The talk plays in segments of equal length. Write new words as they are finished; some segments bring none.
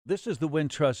This is the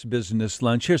Wintrust Business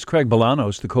Lunch. Here's Craig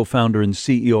Bolanos, the co-founder and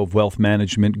CEO of Wealth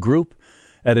Management Group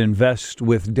at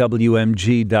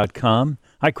investwithwmg.com.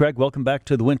 Hi, Craig. Welcome back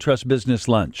to the Wintrust Business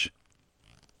Lunch.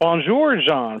 Bonjour,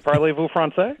 Jean. Parlez-vous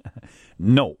français?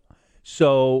 No.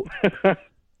 So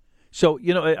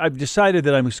I've decided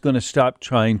that I'm just going to stop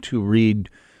trying to read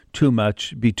too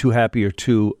much, be too happy or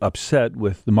too upset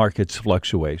with the market's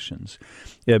fluctuations.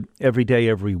 Every day,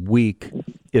 every week,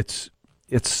 it's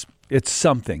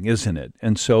something, isn't it?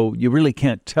 And so you really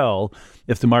can't tell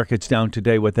if the market's down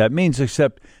today what that means,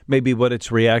 except maybe what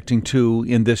it's reacting to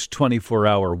in this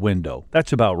 24-hour window.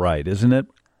 That's about right, isn't it?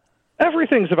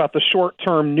 Everything's about the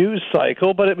short-term news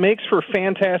cycle, but it makes for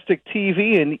fantastic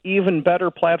TV and even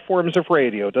better platforms of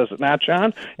radio, does it not,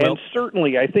 John? Well, and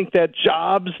certainly, I think that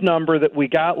jobs number that we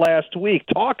got last week,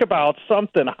 talk about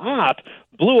something hot,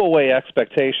 blew away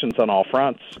expectations on all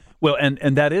fronts. Well, and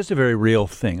that is a very real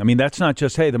thing. I mean, that's not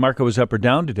just, hey, the market was up or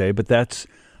down today, but that's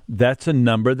a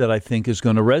number that I think is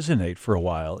going to resonate for a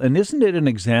while. And isn't it an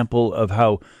example of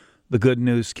how the good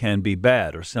news can be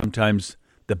bad, or sometimes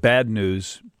the bad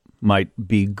news might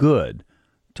be good?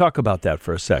 Talk about that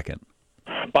for a second.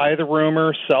 Buy the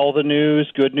rumor, sell the news,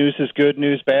 good news is good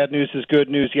news, bad news is good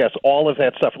news. Yes, all of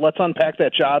that stuff. Let's unpack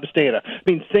that jobs data. I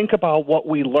mean, think about what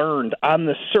we learned. On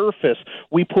the surface,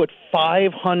 we put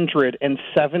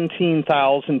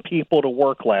 517,000 people to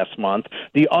work last month.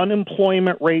 The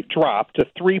unemployment rate dropped to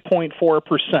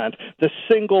 3.4%, the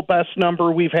single best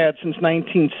number we've had since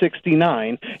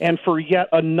 1969. And for yet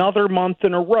another month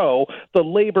in a row, the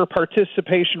labor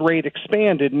participation rate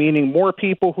expanded, meaning more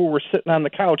people who were sitting on the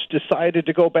couch decided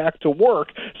to go back to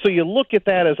work. So you look at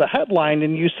that as a headline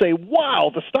and you say,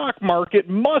 wow, the stock market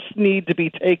must need to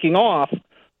be taking off.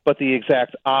 But the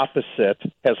exact opposite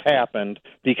has happened,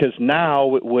 because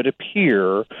now it would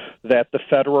appear that the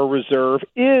Federal Reserve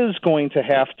is going to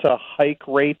have to hike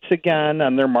rates again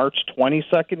on their March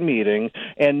 22nd meeting,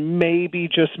 and maybe,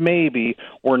 just maybe,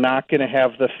 we're not going to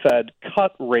have the Fed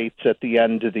cut rates at the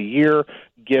end of the year,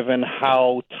 given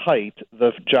how tight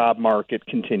the job market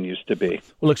continues to be.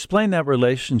 Well, explain that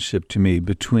relationship to me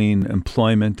between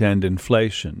employment and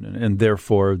inflation, and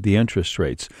therefore the interest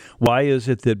rates. Why is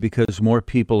it that because more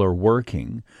people are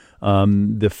working,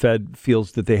 the Fed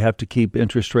feels that they have to keep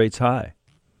interest rates high?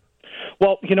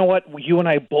 Well, you know what? You and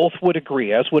I both would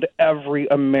agree, as would every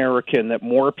American, that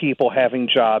more people having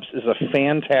jobs is a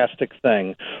fantastic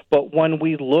thing. But when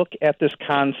we look at this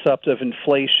concept of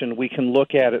inflation, we can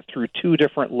look at it through two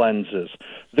different lenses.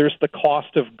 There's the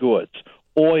cost of goods.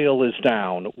 Oil is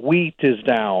down, wheat is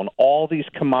down, all these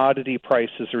commodity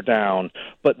prices are down.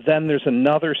 But then there's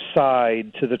another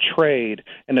side to the trade,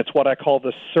 and it's what I call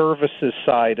the services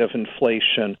side of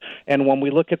inflation. And when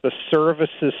we look at the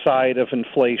services side of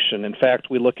inflation, in fact,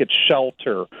 we look at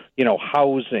shelter,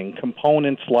 housing,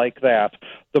 components like that,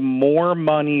 the more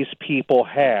monies people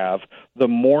have, the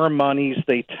more monies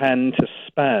they tend to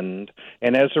spend.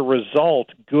 And as a result,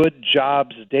 good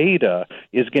jobs data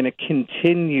is going to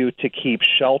continue to keep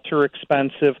shelter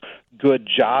expensive. Good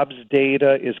jobs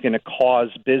data is going to cause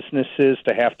businesses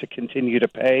to have to continue to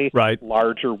pay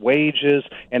larger wages.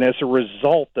 And as a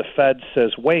result, the Fed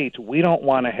says, wait, we don't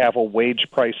want to have a wage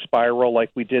price spiral like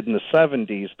we did in the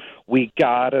 70s. We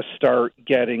got to start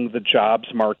getting the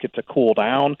jobs market to cool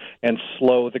down and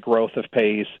slow the growth of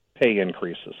pay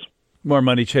increases. More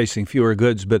money chasing fewer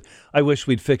goods, but I wish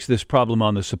we'd fix this problem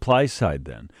on the supply side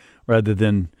then, rather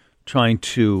than trying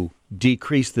to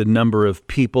decrease the number of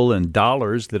people and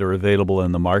dollars that are available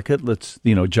in the market. Let's,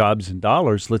 jobs and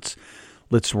dollars, let's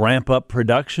ramp up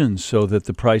production so that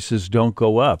the prices don't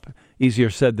go up. Easier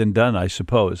said than done, I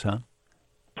suppose, huh?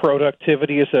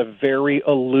 Productivity is a very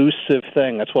elusive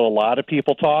thing. That's what a lot of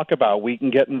people talk about. We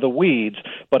can get in the weeds.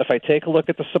 But if I take a look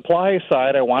at the supply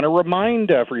side, I want to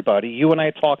remind everybody, you and I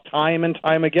talk time and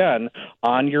time again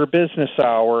on your business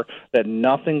hour, that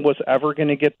nothing was ever going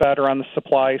to get better on the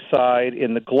supply side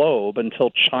in the globe until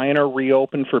China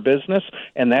reopened for business.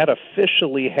 And that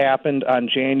officially happened on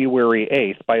January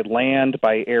 8th, by land,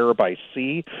 by air, by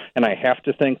sea. And I have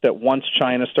to think that once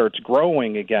China starts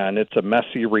growing again, it's a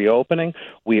messy reopening.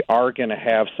 We are going to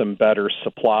have some better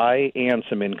supply and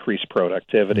some increased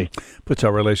productivity. Puts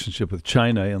our relationship with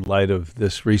China, in light of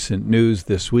this recent news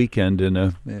this weekend, in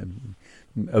a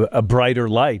brighter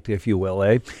light, if you will,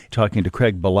 eh? Talking to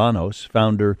Craig Bolanos,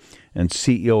 founder and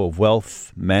CEO of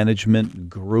Wealth Management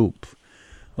Group.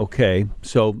 Okay,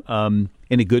 so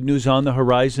any good news on the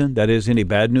horizon? That is, any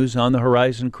bad news on the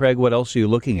horizon, Craig? What else are you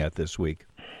looking at this week?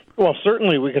 Well,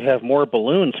 certainly we could have more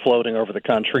balloons floating over the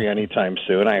country anytime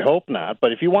soon. I hope not.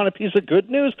 But if you want a piece of good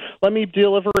news, let me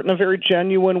deliver it in a very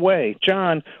genuine way.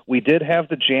 John, we did have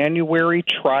the January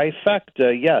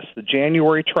trifecta. Yes, the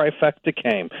January trifecta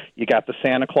came. You got the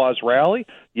Santa Claus rally,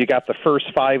 you got the first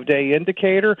 5-day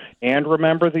indicator, and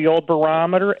remember the old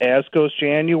barometer, as goes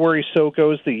January, so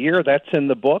goes the year. That's in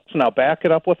the books. Now back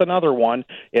it up with another one.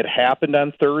 It happened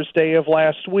on Thursday of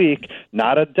last week.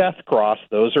 Not a death cross.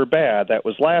 Those are bad. That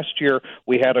was last year.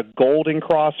 We had a golden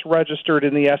cross registered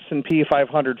in the S&P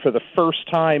 500 for the first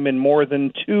time in more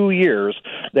than 2 years.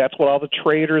 That's what all the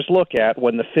traders look at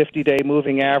when the 50-day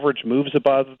moving average moves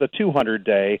above the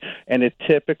 200-day, and it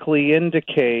typically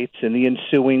indicates in the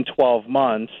ensuing 12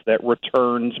 months that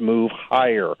returns move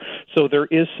higher. So there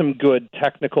is some good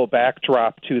technical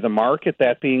backdrop to the market.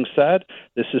 That being said,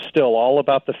 this is still all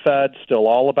about the Fed, still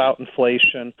all about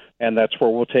inflation, and that's where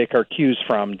we'll take our cues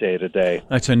from day to day.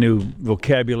 That's a new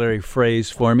vocabulary phrase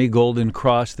for me. Golden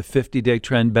cross, the 50-day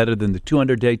trend better than the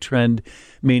 200-day trend,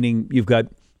 meaning you've got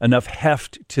enough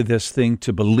heft to this thing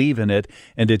to believe in it,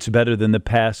 and it's better than the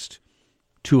past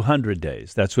 200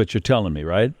 days. That's what you're telling me,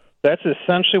 right? That's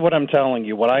essentially what I'm telling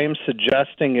you. What I am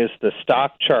suggesting is the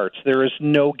stock charts. There is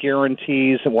no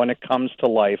guarantees when it comes to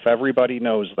life. Everybody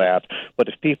knows that. But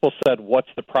if people said, what's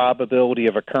the probability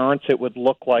of occurrence, it would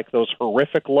look like those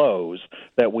horrific lows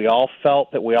that we all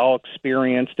felt, that we all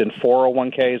experienced in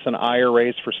 401ks and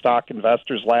IRAs for stock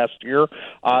investors last year.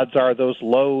 Odds are those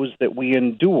lows that we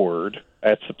endured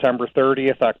at September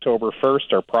 30th, October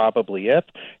 1st are probably it,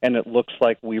 and it looks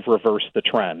like we've reversed the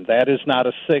trend. That is not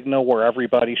a signal where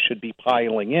everybody should be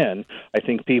piling in. I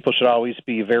think people should always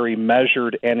be very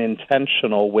measured and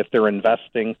intentional with their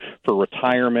investing for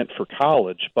retirement, for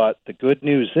college. But the good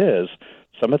news is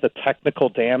some of the technical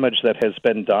damage that has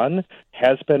been done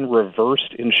has been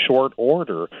reversed in short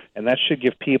order, and that should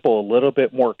give people a little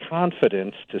bit more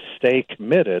confidence to stay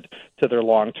committed to their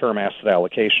long-term asset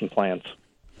allocation plans.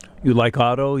 You like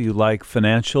auto, you like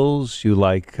financials, you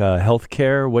like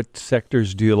healthcare. What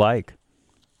sectors do you like?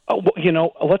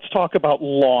 Let's talk about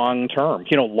long-term.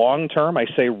 Long-term, I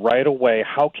say right away,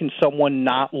 how can someone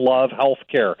not love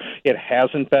healthcare? It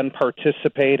hasn't been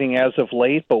participating as of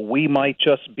late, but we might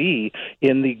just be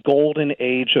in the golden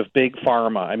age of big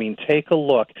pharma. I mean, take a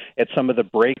look at some of the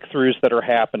breakthroughs that are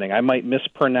happening. I might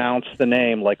mispronounce the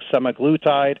name, like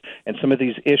semaglutide, and some of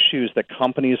these issues that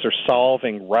companies are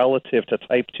solving relative to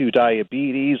type 2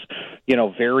 diabetes,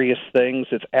 various things.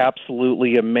 It's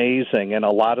absolutely amazing, and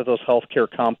a lot of those healthcare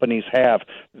companies have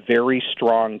very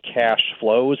strong cash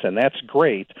flows, and that's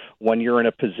great when you're in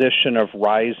a position of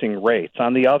rising rates.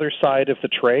 On the other side of the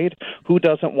trade, who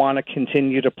doesn't want to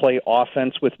continue to play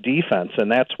offense with defense?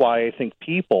 And that's why I think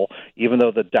people, even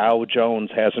though the Dow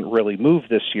Jones hasn't really moved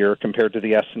this year compared to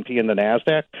the S&P and the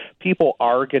NASDAQ, people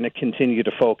are going to continue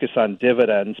to focus on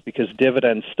dividends because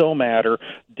dividends still matter.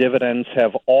 Dividends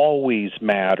have always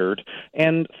mattered.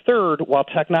 And third, while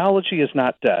technology is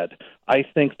not dead, I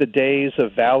think the days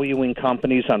of valuing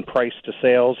companies on price to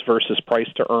sales versus price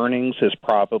to earnings is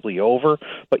probably over,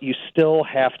 but you still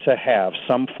have to have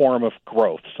some form of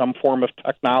growth, some form of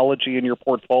technology in your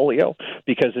portfolio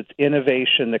because it's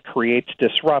innovation that creates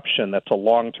disruption. That's a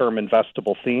long-term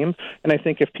investable theme, and I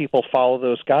think if people follow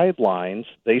those guidelines,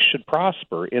 they should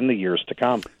prosper in the years to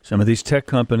come. Some of these tech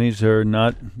companies are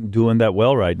not doing that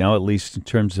well right now, at least in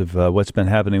terms of what's been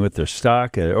happening with their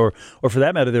stock or for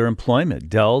that matter, their employment.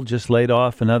 Dell just laid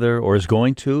off or is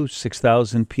going to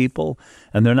 6,000 people,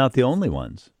 and they're not the only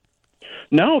ones.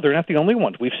 No, they're not the only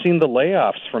ones. We've seen the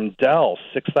layoffs from Dell,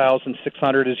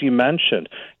 6,600 as you mentioned,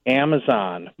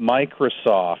 Amazon,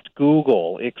 Microsoft,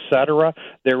 Google, etc.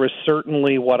 There is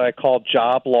certainly what I call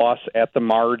job loss at the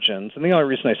margins. And the only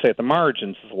reason I say at the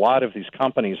margins is a lot of these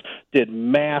companies did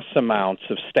mass amounts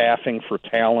of staffing for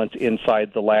talent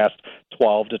inside the last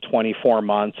 12 to 24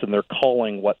 months, and they're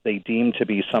culling what they deem to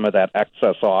be some of that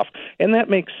excess off. And that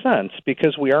makes sense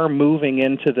because we are moving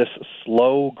into this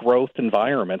slow growth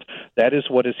environment. That is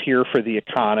what is here for the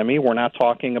economy. We're not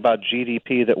talking about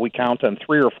GDP that we count on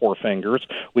 3 or 4 fingers.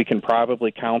 We can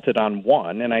probably count it on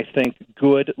one. And I think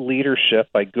good leadership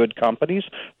by good companies,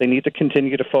 they need to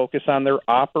continue to focus on their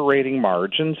operating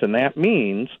margins, and that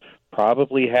means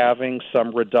probably having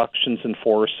some reductions in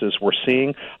forces we're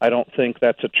seeing. I don't think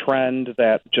that's a trend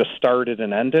that just started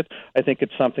and ended. I think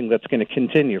it's something that's going to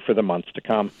continue for the months to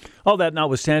come. All that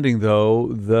notwithstanding,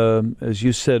 though, as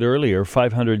you said earlier,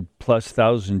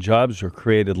 500,000+ jobs were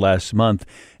created last month.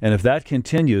 And if that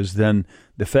continues, then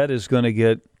the Fed is going to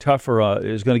get tougher,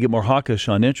 is going to get more hawkish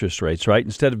on interest rates, right?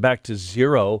 Instead of back to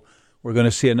zero, we're going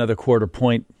to see another quarter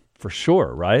point for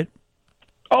sure, right?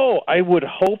 Oh, I would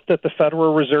hope that the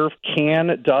Federal Reserve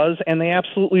does, and they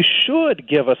absolutely should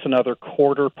give us another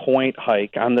quarter point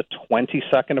hike on the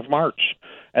 22nd of March.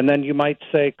 And then you might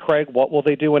say, Craig, what will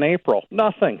they do in April?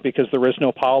 Nothing, because there is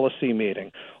no policy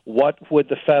meeting. What would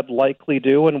the Fed likely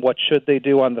do, and what should they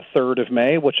do on the 3rd of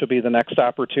May, which will be the next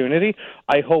opportunity?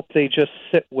 I hope they just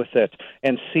sit with it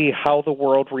and see how the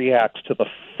world reacts to the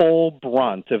full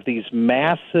brunt of these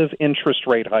massive interest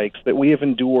rate hikes that we have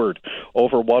endured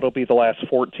over what will be the last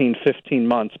 14, 15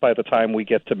 months by the time we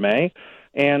get to May.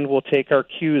 And we'll take our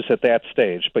cues at that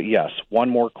stage. But yes, one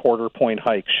more quarter point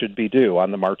hike should be due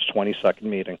on the March 22nd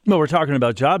meeting. Well, we're talking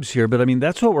about jobs here, but I mean,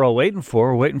 that's what we're all waiting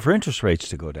for. We're waiting for interest rates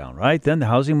to go down, right? Then the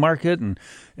housing market and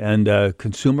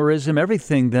consumerism,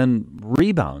 everything then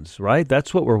rebounds, right?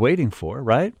 That's what we're waiting for,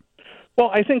 right?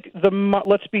 Well, I think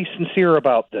let's be sincere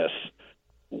about this.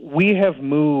 We have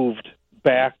moved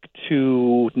back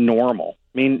to normal.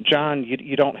 I mean, John,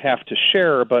 you don't have to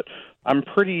share, but I'm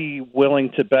pretty willing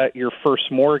to bet your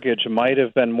first mortgage might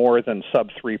have been more than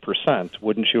sub 3%.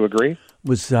 Wouldn't you agree? It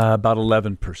was about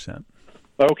 11%.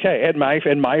 Okay, and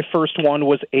my first one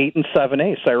was 8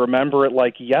 7/8. I remember it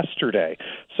like yesterday.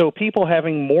 So people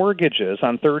having mortgages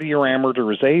on 30-year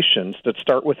amortizations that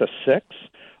start with a 6,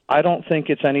 I don't think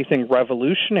it's anything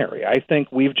revolutionary. I think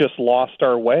we've just lost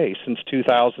our way since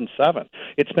 2007.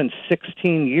 It's been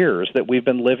 16 years that we've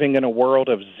been living in a world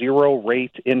of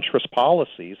zero-rate interest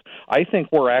policies. I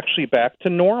think we're actually back to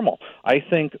normal. I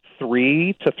think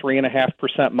 3 to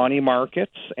 3.5% money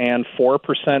markets and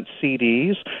 4%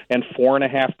 CDs and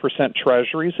 4.5%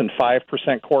 treasuries and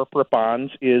 5% corporate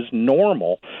bonds is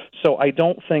normal. So I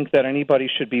don't think that anybody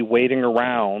should be waiting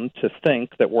around to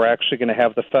think that we're actually going to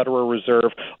have the Federal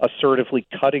Reserve assertively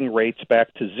cutting rates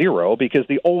back to zero, because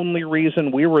the only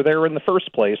reason we were there in the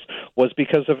first place was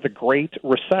because of the Great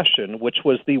Recession, which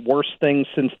was the worst thing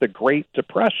since the Great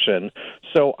Depression.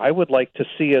 So I would like to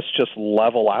see us just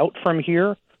level out from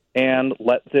here and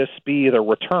let this be the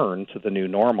return to the new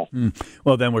normal.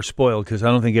 Well, then we're spoiled, because I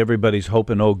don't think everybody's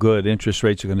hoping, oh, good, interest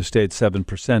rates are going to stay at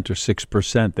 7% or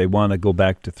 6%. They want to go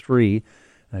back to 3%.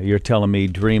 You're telling me,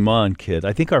 dream on, kid.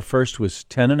 I think our first was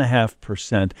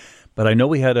 10.5%, but I know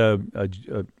we had an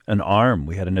ARM.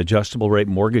 We had an adjustable rate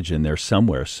mortgage in there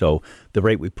somewhere, so the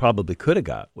rate we probably could have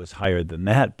got was higher than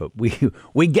that. But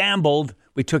we gambled.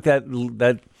 We took that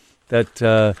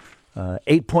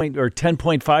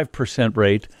 10.5%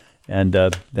 rate, and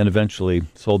then eventually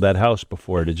sold that house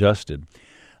before it adjusted.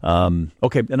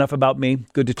 Okay, enough about me.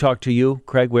 Good to talk to you,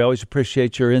 Craig. We always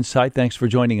appreciate your insight. Thanks for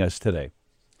joining us today.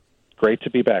 Great to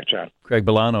be back, John. Craig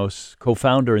Bolanos,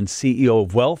 co-founder and CEO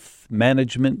of Wealth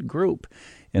Management Group.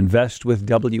 Invest with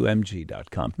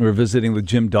WMG.com. We're visiting with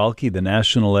Jim Dahlke, the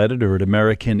national editor at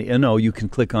American Inno. You can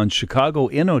click on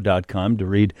ChicagoInno.com to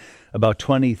read about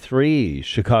 23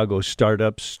 Chicago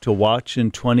startups to watch in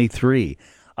 23.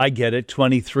 I get it,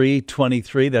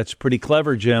 23. That's pretty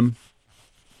clever, Jim.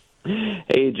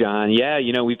 Hey, John. Yeah,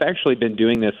 we've actually been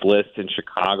doing this list in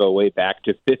Chicago way back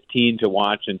to 15 to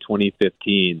watch in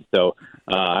 2015. So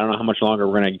I don't know how much longer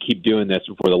we're going to keep doing this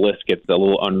before the list gets a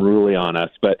little unruly on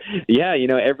us. But, yeah,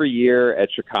 every year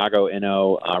at Chicago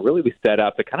Inno, really we set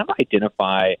out to kind of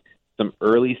identify some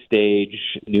early-stage,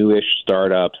 newish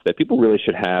startups that people really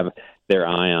should have their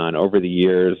eye on. Over the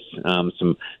years,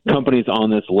 some companies on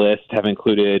this list have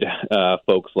included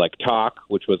folks like Talk,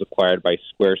 which was acquired by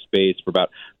Squarespace for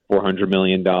about $400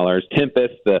 million.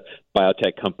 Tempus, the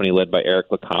biotech company led by Eric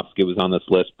Lukowski, was on this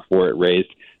list before it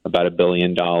raised about $1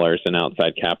 billion in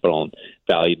outside capital, and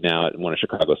valued now at one of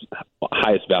Chicago's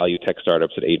highest value tech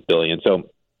startups at $8 billion. So,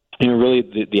 really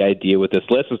the idea with this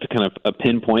list was to kind of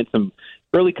pinpoint some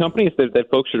early companies that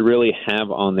folks should really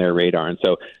have on their radar. And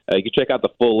so you can check out the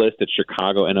full list at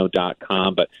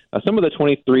ChicagoInno.com. But some of the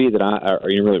 23 that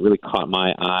really caught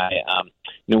my eye.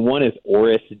 One is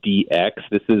AurisDX.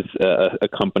 This is a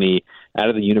company out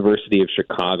of the University of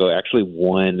Chicago. Actually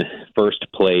won first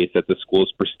place at the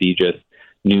school's prestigious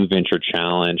New Venture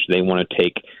Challenge. They want to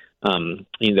take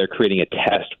they're creating a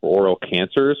test for oral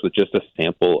cancers with just a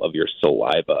sample of your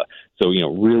saliva. So,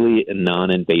 really a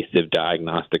non-invasive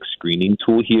diagnostic screening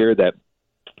tool here that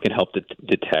can help to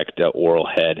detect oral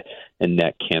head and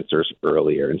neck cancers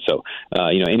earlier. And so,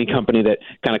 any company that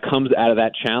kind of comes out of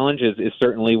that challenge is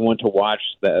certainly one to watch.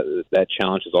 That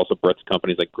challenge has also birthed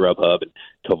companies like Grubhub and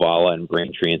Tovala and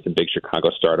Braintree and some big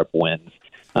Chicago startup wins.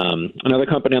 Another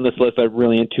company on this list I'm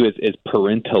really into is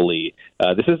Parentally.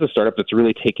 This is a startup that's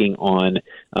really taking on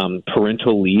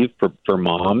parental leave for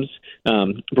moms.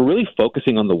 but really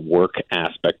focusing on the work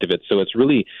aspect of it. So it's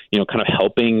really, kind of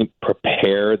helping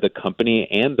prepare the company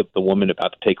and the woman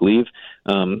about to take leave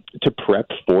to prep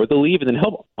for the leave and then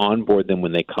help onboard them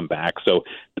when they come back. So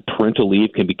the parental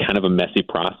leave can be kind of a messy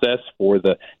process for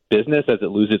the business as it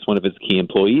loses one of its key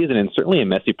employees, and then certainly a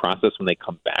messy process when they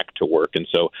come back to work. And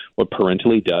so what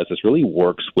Parentally does is really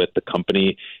works with the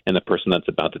company and the person that's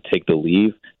about to take the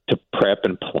leave to prep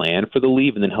and plan for the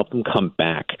leave and then help them come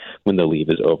back when the leave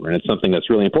is over. And it's something that's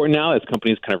really important now as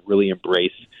companies kind of really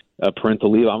embrace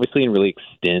parental leave, obviously, and really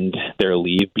extend their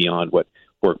leave beyond what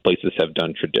workplaces have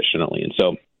done traditionally. And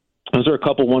so those are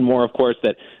one more, of course,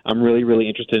 that I'm really, really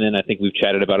interested in. I think we've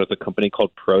chatted about it as a company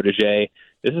called Protege.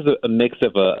 This is a mix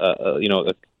of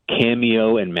a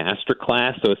Cameo and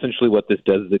Masterclass. So essentially what this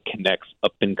does is it connects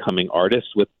up-and-coming artists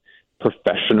with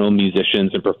professional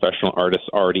musicians and professional artists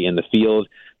already in the field.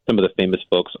 Some of the famous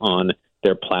folks on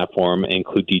their platform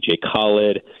include DJ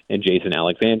Khaled and Jason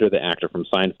Alexander, the actor from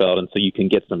Seinfeld. And so you can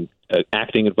get some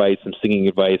acting advice, some singing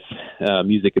advice,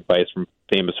 music advice from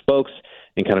famous folks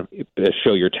and kind of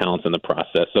show your talents in the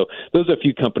process. So those are a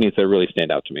few companies that really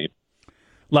stand out to me.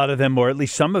 A lot of them, or at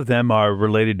least some of them, are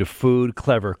related to food.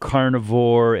 Clever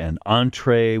Carnivore and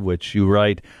Entree, which you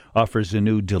write, offers a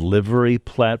new delivery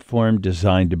platform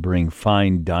designed to bring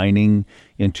fine dining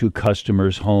into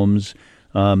customers' homes.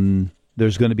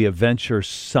 There's going to be a venture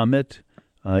summit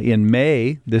in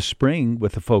May this spring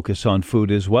with a focus on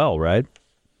food as well, right?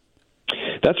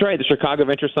 That's right. The Chicago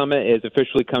Venture Summit is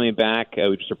officially coming back.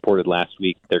 We just reported last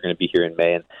week they're going to be here in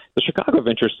May. And the Chicago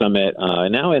Venture Summit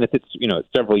now, and it's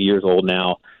several years old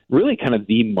now, really kind of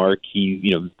the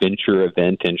marquee venture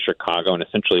event in Chicago. And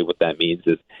essentially what that means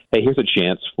is, hey, here's a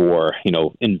chance for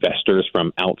investors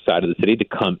from outside of the city to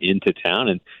come into town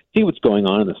and see what's going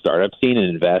on in the startup scene and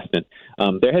invest.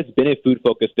 And there has been a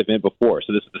food-focused event before,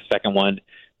 so this is the second one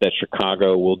that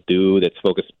Chicago will do that's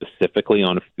focused specifically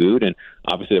on food. And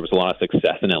obviously there was a lot of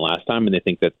success in it last time, and they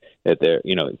think that they're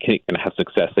going to have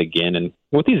success again. And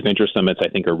what these venture summits, I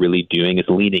think, are really doing is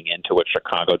leaning into what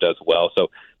Chicago does well. So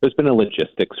there's been a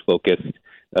logistics-focused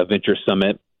venture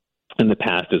summit in the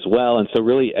past as well. And so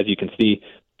really, as you can see,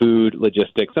 food,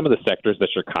 logistics, some of the sectors that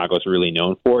Chicago is really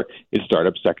known for, its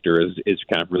startup sector is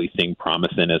kind of really seeing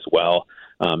promise in as well.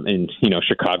 And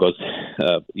Chicago's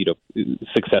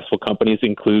successful companies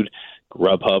include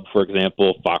Grubhub, for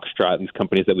example, Foxtrot, these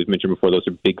companies that we've mentioned before. Those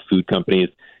are big food companies.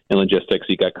 And logistics,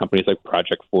 you got companies like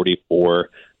Project 44.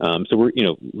 So we're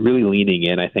really leaning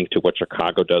in, I think, to what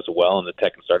Chicago does well in the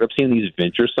tech and startup scene. These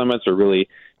venture summits are really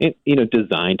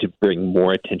designed to bring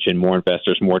more attention, more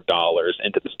investors, more dollars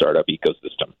into the startup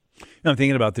ecosystem. I'm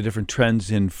thinking about the different trends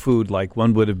in food. Like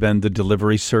one would have been the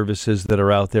delivery services that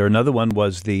are out there. Another one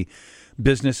was the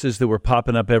businesses that were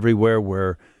popping up everywhere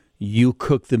where you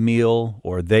cook the meal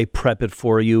or they prep it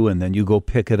for you and then you go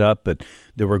pick it up. But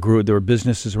there were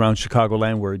businesses around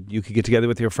Chicagoland where you could get together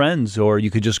with your friends, or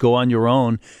you could just go on your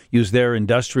own, use their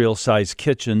industrial-sized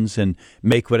kitchens and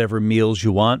make whatever meals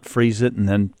you want, freeze it, and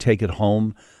then take it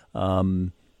home.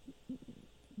 I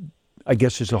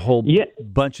guess there's a whole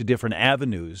bunch of different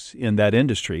avenues in that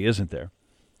industry, isn't there?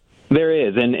 There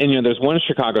is, and there's one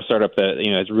Chicago startup that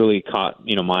has really caught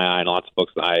my eye and lots of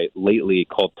folks' eye lately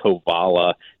called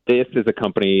Tovala. This is a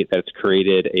company that's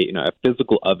created a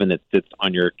physical oven that sits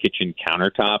on your kitchen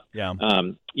countertop. Yeah.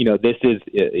 This is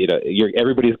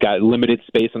everybody's got limited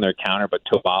space on their counter, but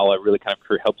Tovala really kind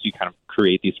of helps you kind of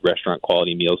create these restaurant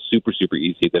quality meals super, super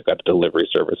easy. They've got a delivery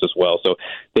service as well, so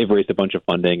they've raised a bunch of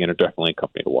funding and are definitely a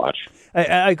company to watch.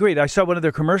 I agreed. I saw one of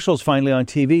their commercials finally on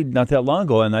TV not that long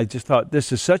ago, and I just thought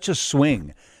this is such a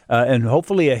swing. And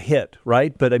hopefully a hit,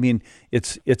 right? But I mean,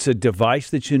 it's a device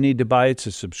that you need to buy. It's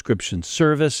a subscription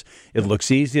service. It looks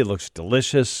easy. It looks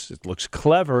delicious. It looks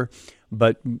clever.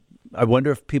 But I wonder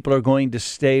if people are going to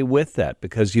stay with that,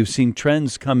 because you've seen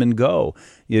trends come and go.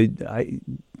 Do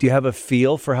you have a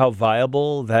feel for how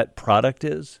viable that product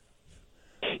is?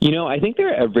 I think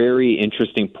they're at a very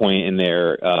interesting point in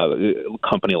their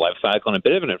company life cycle and a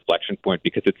bit of an inflection point,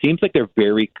 because it seems like they're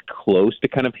very close to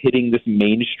kind of hitting this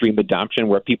mainstream adoption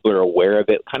where people are aware of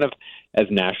it, kind of as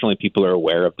nationally people are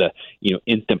aware of the,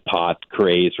 Instant Pot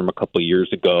craze from a couple of years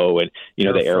ago and,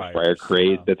 the air fryer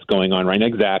craze that's going on right now.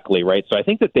 Exactly, right? So I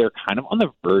think that they're kind of on the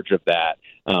verge of that.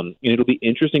 And it'll be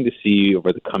interesting to see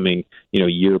over the coming,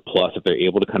 year plus if they're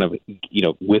able to kind of,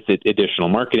 with additional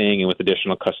marketing and with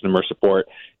additional customer support,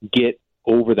 get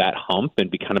over that hump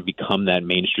and become that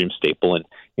mainstream staple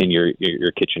in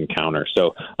your kitchen counter.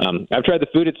 So I've tried the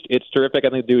food. It's terrific. I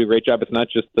think they do a great job. It's not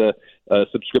just the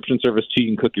subscription service too. You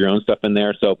can cook your own stuff in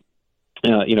there. So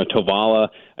Tovala,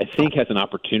 I think, has an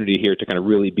opportunity here to kind of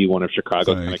really be one of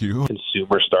Chicago's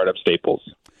consumer startup staples.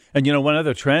 And, one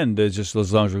other trend, just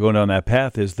as long as we're going down that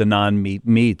path, is the non-meat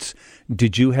meats.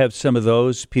 Did you have some of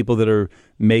those people that are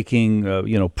making,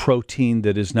 protein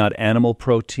that is not animal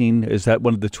protein? Is that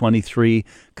one of the 23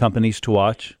 companies to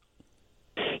watch?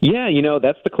 Yeah,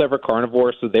 that's the Clever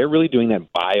Carnivore. So they're really doing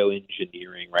that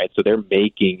bioengineering, right? So they're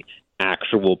making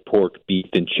actual pork, beef,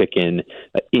 and chicken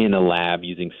in a lab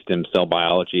using stem cell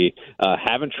biology.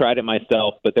 Haven't tried it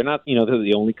myself, but they're not, they're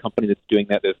the only company that's doing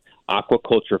that. There's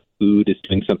Aquaculture Food is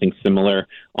doing something similar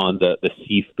on the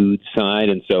seafood side.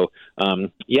 And so,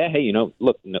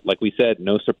 look, like we said,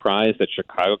 no surprise that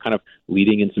Chicago kind of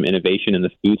leading in some innovation in the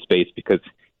food space because,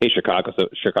 hey, Chicago's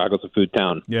a food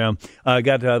town. Yeah. I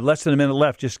got less than a minute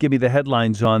left. Just give me the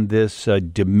headlines on this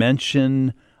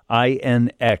Dimension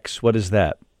INX. What is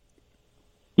that?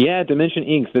 Yeah, Dimension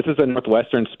Inc. This is a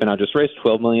Northwestern spinout. Just raised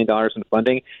 $12 million in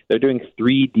funding. They're doing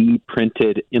 3D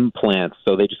printed implants.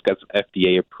 So they just got some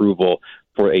FDA approval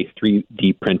for a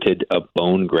 3D printed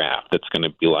bone graft that's going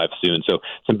to be live soon. So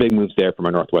some big moves there from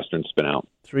a Northwestern spinout.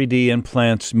 3D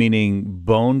implants meaning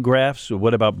bone grafts?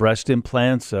 What about breast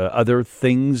implants? Other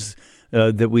things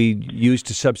that we use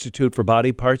to substitute for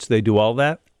body parts? They do all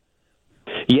that?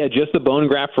 Yeah, just the bone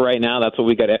graft for right now. That's what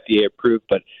we got FDA approved,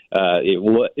 but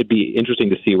it'd be interesting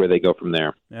to see where they go from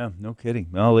there. Yeah, no kidding.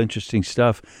 All interesting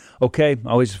stuff. Okay,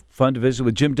 always fun to visit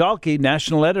with Jim Dahlke,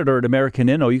 national editor at American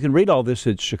Inno. You can read all this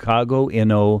at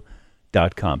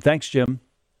chicagoinno.com. Thanks, Jim.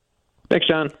 Thanks,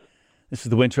 John. This is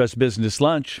the Wintrust Business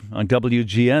Lunch on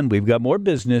WGN. We've got more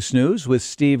business news with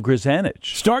Steve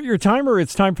Grzanich. Start your timer.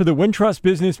 It's time for the Wintrust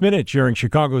Business Minute, sharing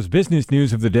Chicago's business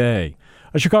news of the day.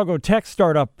 A Chicago tech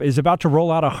startup is about to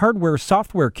roll out a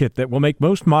hardware-software kit that will make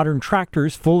most modern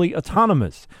tractors fully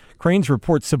autonomous. Cranes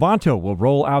reports Savanto will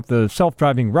roll out the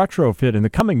self-driving retrofit in the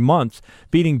coming months,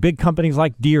 beating big companies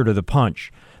like Deere to the punch.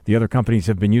 The other companies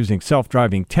have been using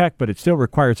self-driving tech, but it still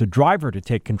requires a driver to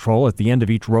take control at the end of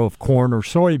each row of corn or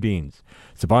soybeans.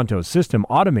 Savanto's system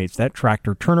automates that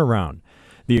tractor turnaround.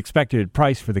 The expected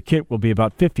price for the kit will be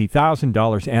about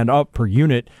 $50,000 and up per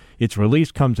unit. Its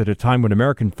release comes at a time when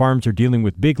American farms are dealing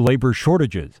with big labor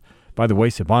shortages. By the way,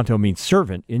 Savanto means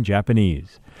servant in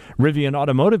Japanese. Rivian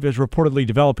Automotive is reportedly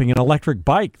developing an electric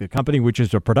bike. The company, which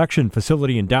is a production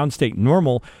facility in downstate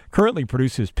Normal, currently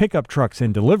produces pickup trucks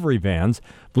and delivery vans.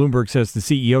 Bloomberg says the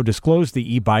CEO disclosed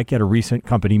the e-bike at a recent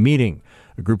company meeting.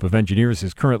 A group of engineers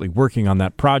is currently working on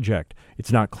that project.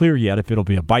 It's not clear yet if it'll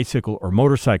be a bicycle or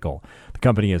motorcycle. The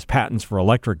company has patents for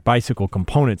electric bicycle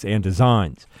components and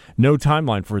designs. No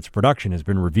timeline for its production has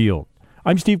been revealed.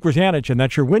 I'm Steve Grzanich, and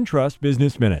that's your Wintrust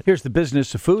Business Minute. Here's the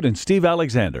business of food and Steve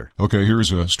Alexander. Okay,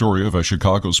 here's a story of a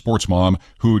Chicago sports mom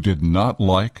who did not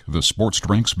like the sports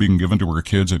drinks being given to her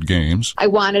kids at games. I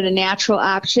wanted a natural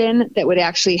option that would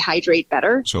actually hydrate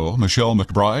better. So Michelle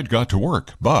McBride got to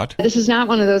work, but this is not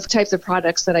one of those types of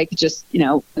products that I could just,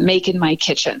 make in my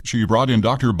kitchen. She brought in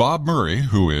Dr. Bob Murray,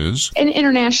 who is an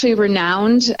internationally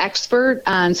renowned expert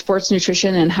on sports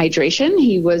nutrition and hydration.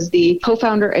 He was the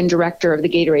co-founder and director of the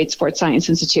Gatorade Sports Science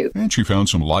Institute. And she found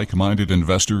some like-minded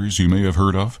investors you may have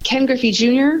heard of. Ken Griffey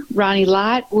Jr., Ronnie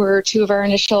Lott were two of our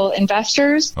initial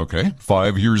investors. Okay,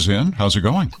 5 years in, how's it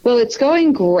going? Well, it's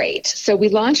going great. So we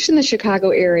launched in the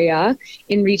Chicago area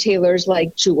in retailers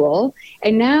like Jewel,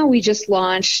 and now we just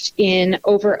launched in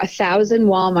over 1,000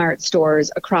 Walmart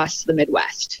stores across the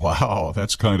Midwest. Wow,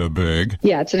 that's kind of big.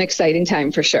 Yeah, it's an exciting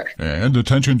time for sure. And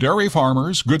attention dairy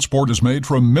farmers, Good Sport is made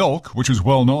from milk, which is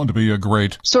well known to be a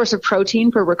great source of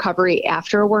protein for recovery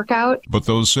after a workout. But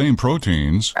those same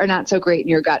proteins are not so great in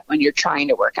your gut when you're trying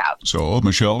to work out. So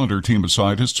Michelle and her team of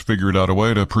scientists figured out a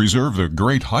way to preserve the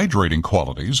great hydrating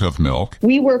qualities of milk.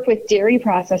 We work with dairy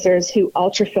processors who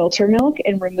ultrafilter milk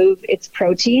and remove its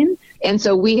protein. And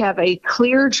so we have a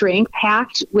clear drink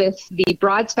packed with the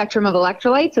broad spectrum of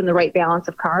electrolytes and the right balance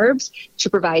of carbs to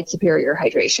provide superior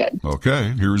hydration.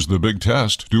 Okay, here's the big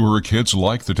test. Do her kids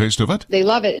like the taste of it? They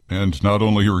love it. And not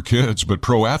only her kids, but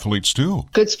pro athletes too.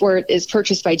 Good Sport is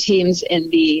purchased by teams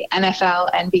in the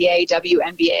NFL, NBA,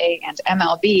 WNBA, and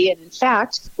MLB. And in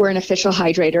fact, we're an official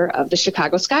hydrator of the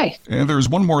Chicago Sky. And there's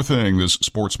one more thing this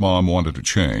sports mom wanted to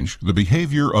change: the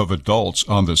behavior of adults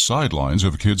on the sidelines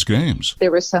of kids' games.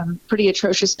 There was some pretty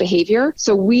atrocious behavior.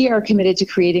 So we are committed to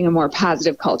creating a more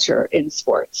positive culture in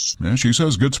sports. And she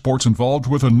says Good Sport's involved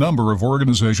with a number of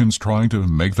organizations trying to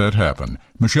make that happen.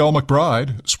 Michelle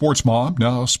McBride, sports mom,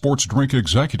 now sports drink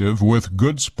executive with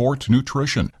Good Sport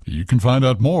Nutrition. You can find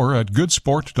out more at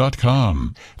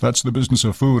goodsport.com. That's the business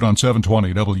of food on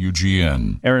 720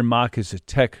 WGN. Aaron Mock is a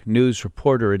tech news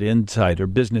reporter at Insider.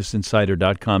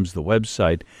 BusinessInsider.com is the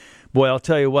website. Boy, I'll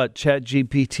tell you what,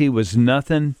 ChatGPT was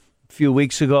nothing a few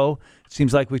weeks ago.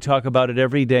 Seems like we talk about it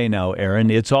every day now, Aaron.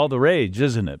 It's all the rage,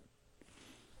 isn't it?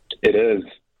 It is.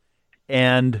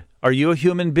 And are you a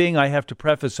human being? I have to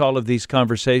preface all of these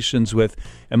conversations with,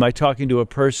 am I talking to a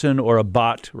person or a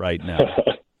bot right now?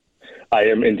 I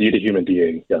am indeed a human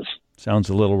being, yes. Sounds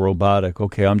a little robotic.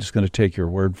 Okay, I'm just going to take your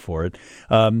word for it.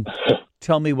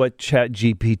 Tell me what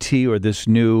ChatGPT or this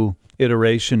new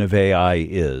iteration of AI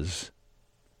is.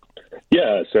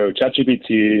 Yeah, so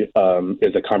ChatGPT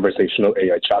is a conversational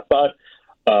AI chatbot.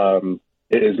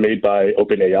 It is made by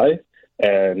OpenAI,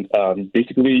 and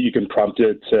basically you can prompt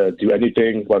it to do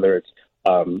anything, whether it's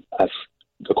ask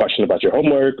a question about your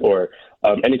homework or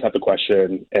any type of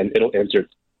question, and it'll answer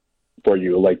for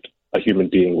you like a human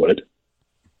being would.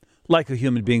 Like a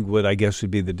human being would, I guess,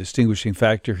 would be the distinguishing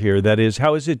factor here. That is,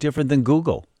 how is it different than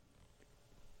Google?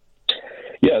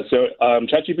 Yeah, so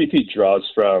ChatGPT draws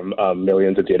from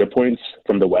millions of data points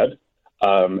from the web.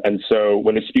 And so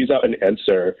when it spews out an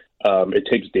answer, it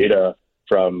takes data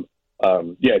from,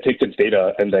 it takes its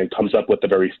data and then comes up with a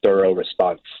very thorough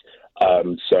response.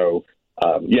 The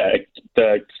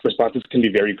responses can be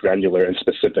very granular and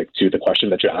specific to the question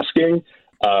that you're asking.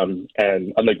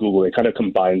 And unlike Google, it kind of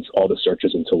combines all the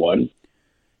searches into one.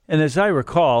 And as I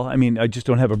recall, I mean, I just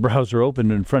don't have a browser open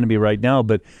in front of me right now,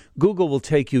 but Google will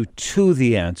take you to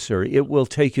the answer. It will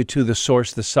take you to the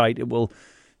source, the site. It will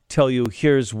tell you,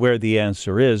 here's where the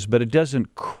answer is, but it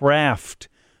doesn't craft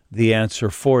the answer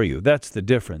for you. That's the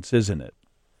difference, isn't it?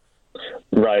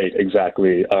 Right,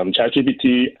 exactly.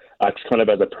 ChatGPT acts kind of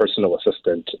as a personal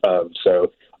assistant.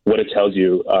 So what it tells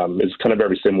you is kind of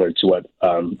very similar to what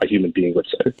a human being would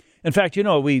say. In fact,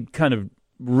 we kind of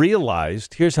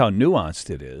realized, here's how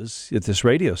nuanced it is at this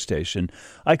radio station.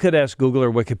 I could ask Google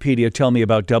or Wikipedia, tell me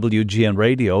about WGN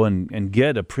Radio and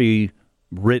get a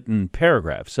pre-written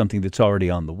paragraph, something that's already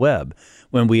on the web.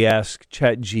 When we ask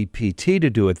ChatGPT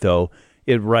to do it, though,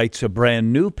 it writes a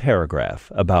brand new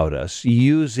paragraph about us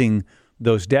using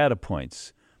those data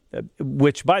points,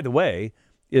 which, by the way,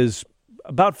 is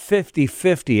about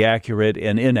 50-50 accurate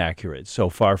and inaccurate so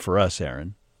far for us,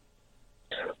 Aaron.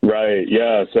 Right.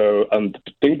 Yeah. So the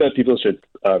thing that people should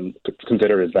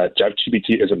consider is that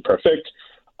ChatGPT isn't perfect.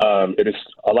 It is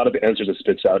a lot of the answers it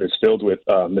spits out is filled with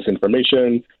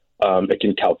misinformation. It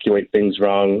can calculate things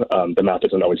wrong. The math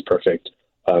isn't always perfect.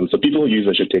 So people who use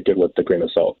it should take it with a grain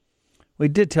of salt. We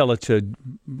did tell it to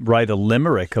write a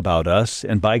limerick about us,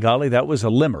 and by golly, that was a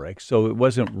limerick, so it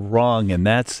wasn't wrong in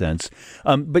that sense.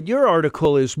 But your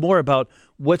article is more about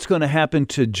what's going to happen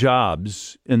to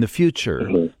jobs in the future.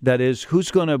 Mm-hmm. That is,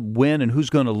 who's going to win and who's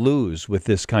going to lose with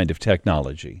this kind of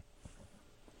technology.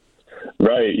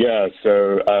 Right, yeah.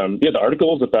 So, the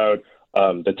article is about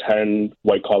the 10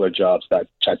 white-collar jobs that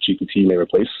ChatGPT may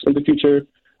replace in the future.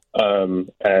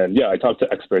 I talked to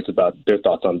experts about their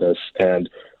thoughts on this, and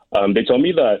they told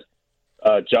me that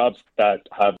jobs that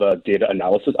have a data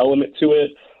analysis element to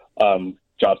it,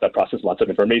 jobs that process lots of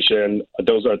information,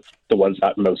 those are the ones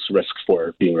at most risk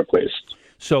for being replaced.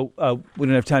 So we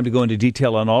don't have time to go into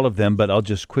detail on all of them, but I'll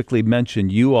just quickly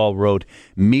mention you all wrote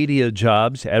media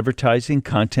jobs, advertising,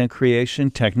 content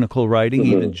creation, technical writing,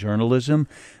 mm-hmm. even journalism,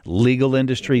 legal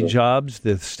industry mm-hmm. jobs,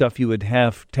 the stuff you would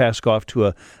have task off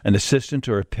to an assistant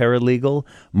or a paralegal,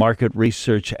 market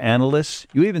research analysts.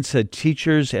 You even said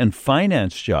teachers and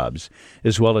finance jobs,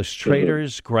 as well as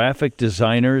traders, mm-hmm. graphic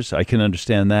designers, I can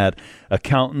understand that,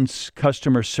 accountants,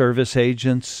 customer service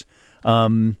agents.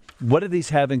 What do these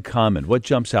have in common? What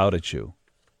jumps out at you?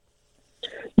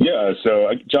 Yeah, so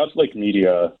jobs like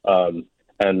media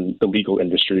and the legal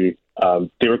industry,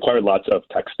 they require lots of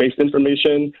text-based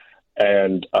information,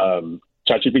 and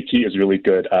ChatGPT is really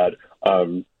good at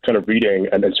kind of reading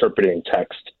and interpreting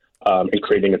text and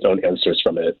creating its own answers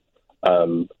from it.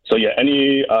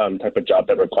 Any type of job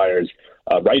that requires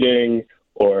writing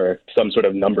or some sort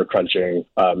of number crunching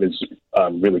is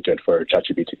really good for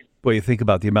ChatGPT. Well, you think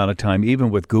about the amount of time,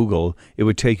 even with Google, it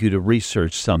would take you to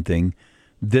research something.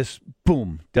 This,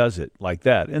 boom, does it like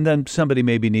that. And then somebody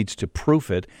maybe needs to proof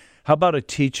it. How about a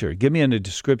teacher? Give me a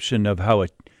description of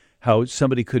how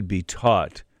somebody could be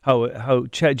taught, how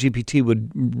ChatGPT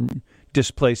would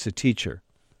displace a teacher.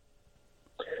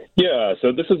 Yeah,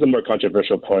 so this is a more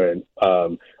controversial point.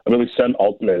 Sam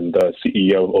Altman, the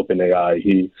CEO of OpenAI,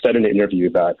 he said in an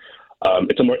interview that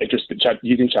it's a more interesting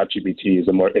using ChatGPT is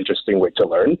a more interesting way to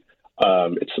learn.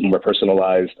 It's more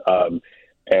personalized,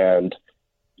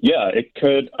 it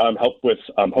could help with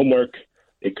homework.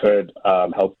 It could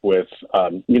help with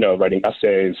writing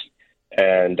essays,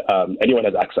 and anyone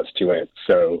has access to it.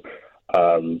 So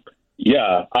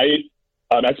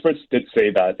experts did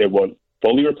say that it won't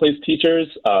fully replace teachers.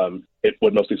 It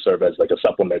would mostly serve as like a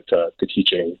supplement to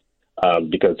teaching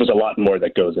because there's a lot more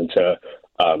that goes into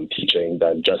teaching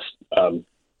than just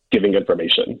giving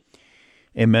information.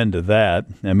 Amen to that.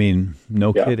 I mean,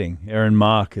 no kidding. Aaron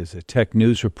Mok is a tech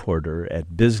news reporter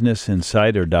at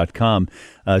BusinessInsider.com.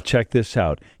 Check this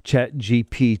out.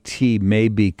 ChatGPT may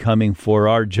be coming for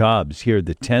our jobs. Here are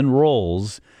the 10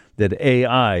 roles that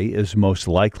AI is most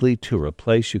likely to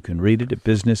replace. You can read it at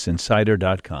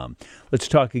BusinessInsider.com. Let's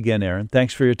talk again, Aaron.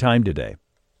 Thanks for your time today.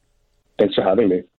 Thanks for having me.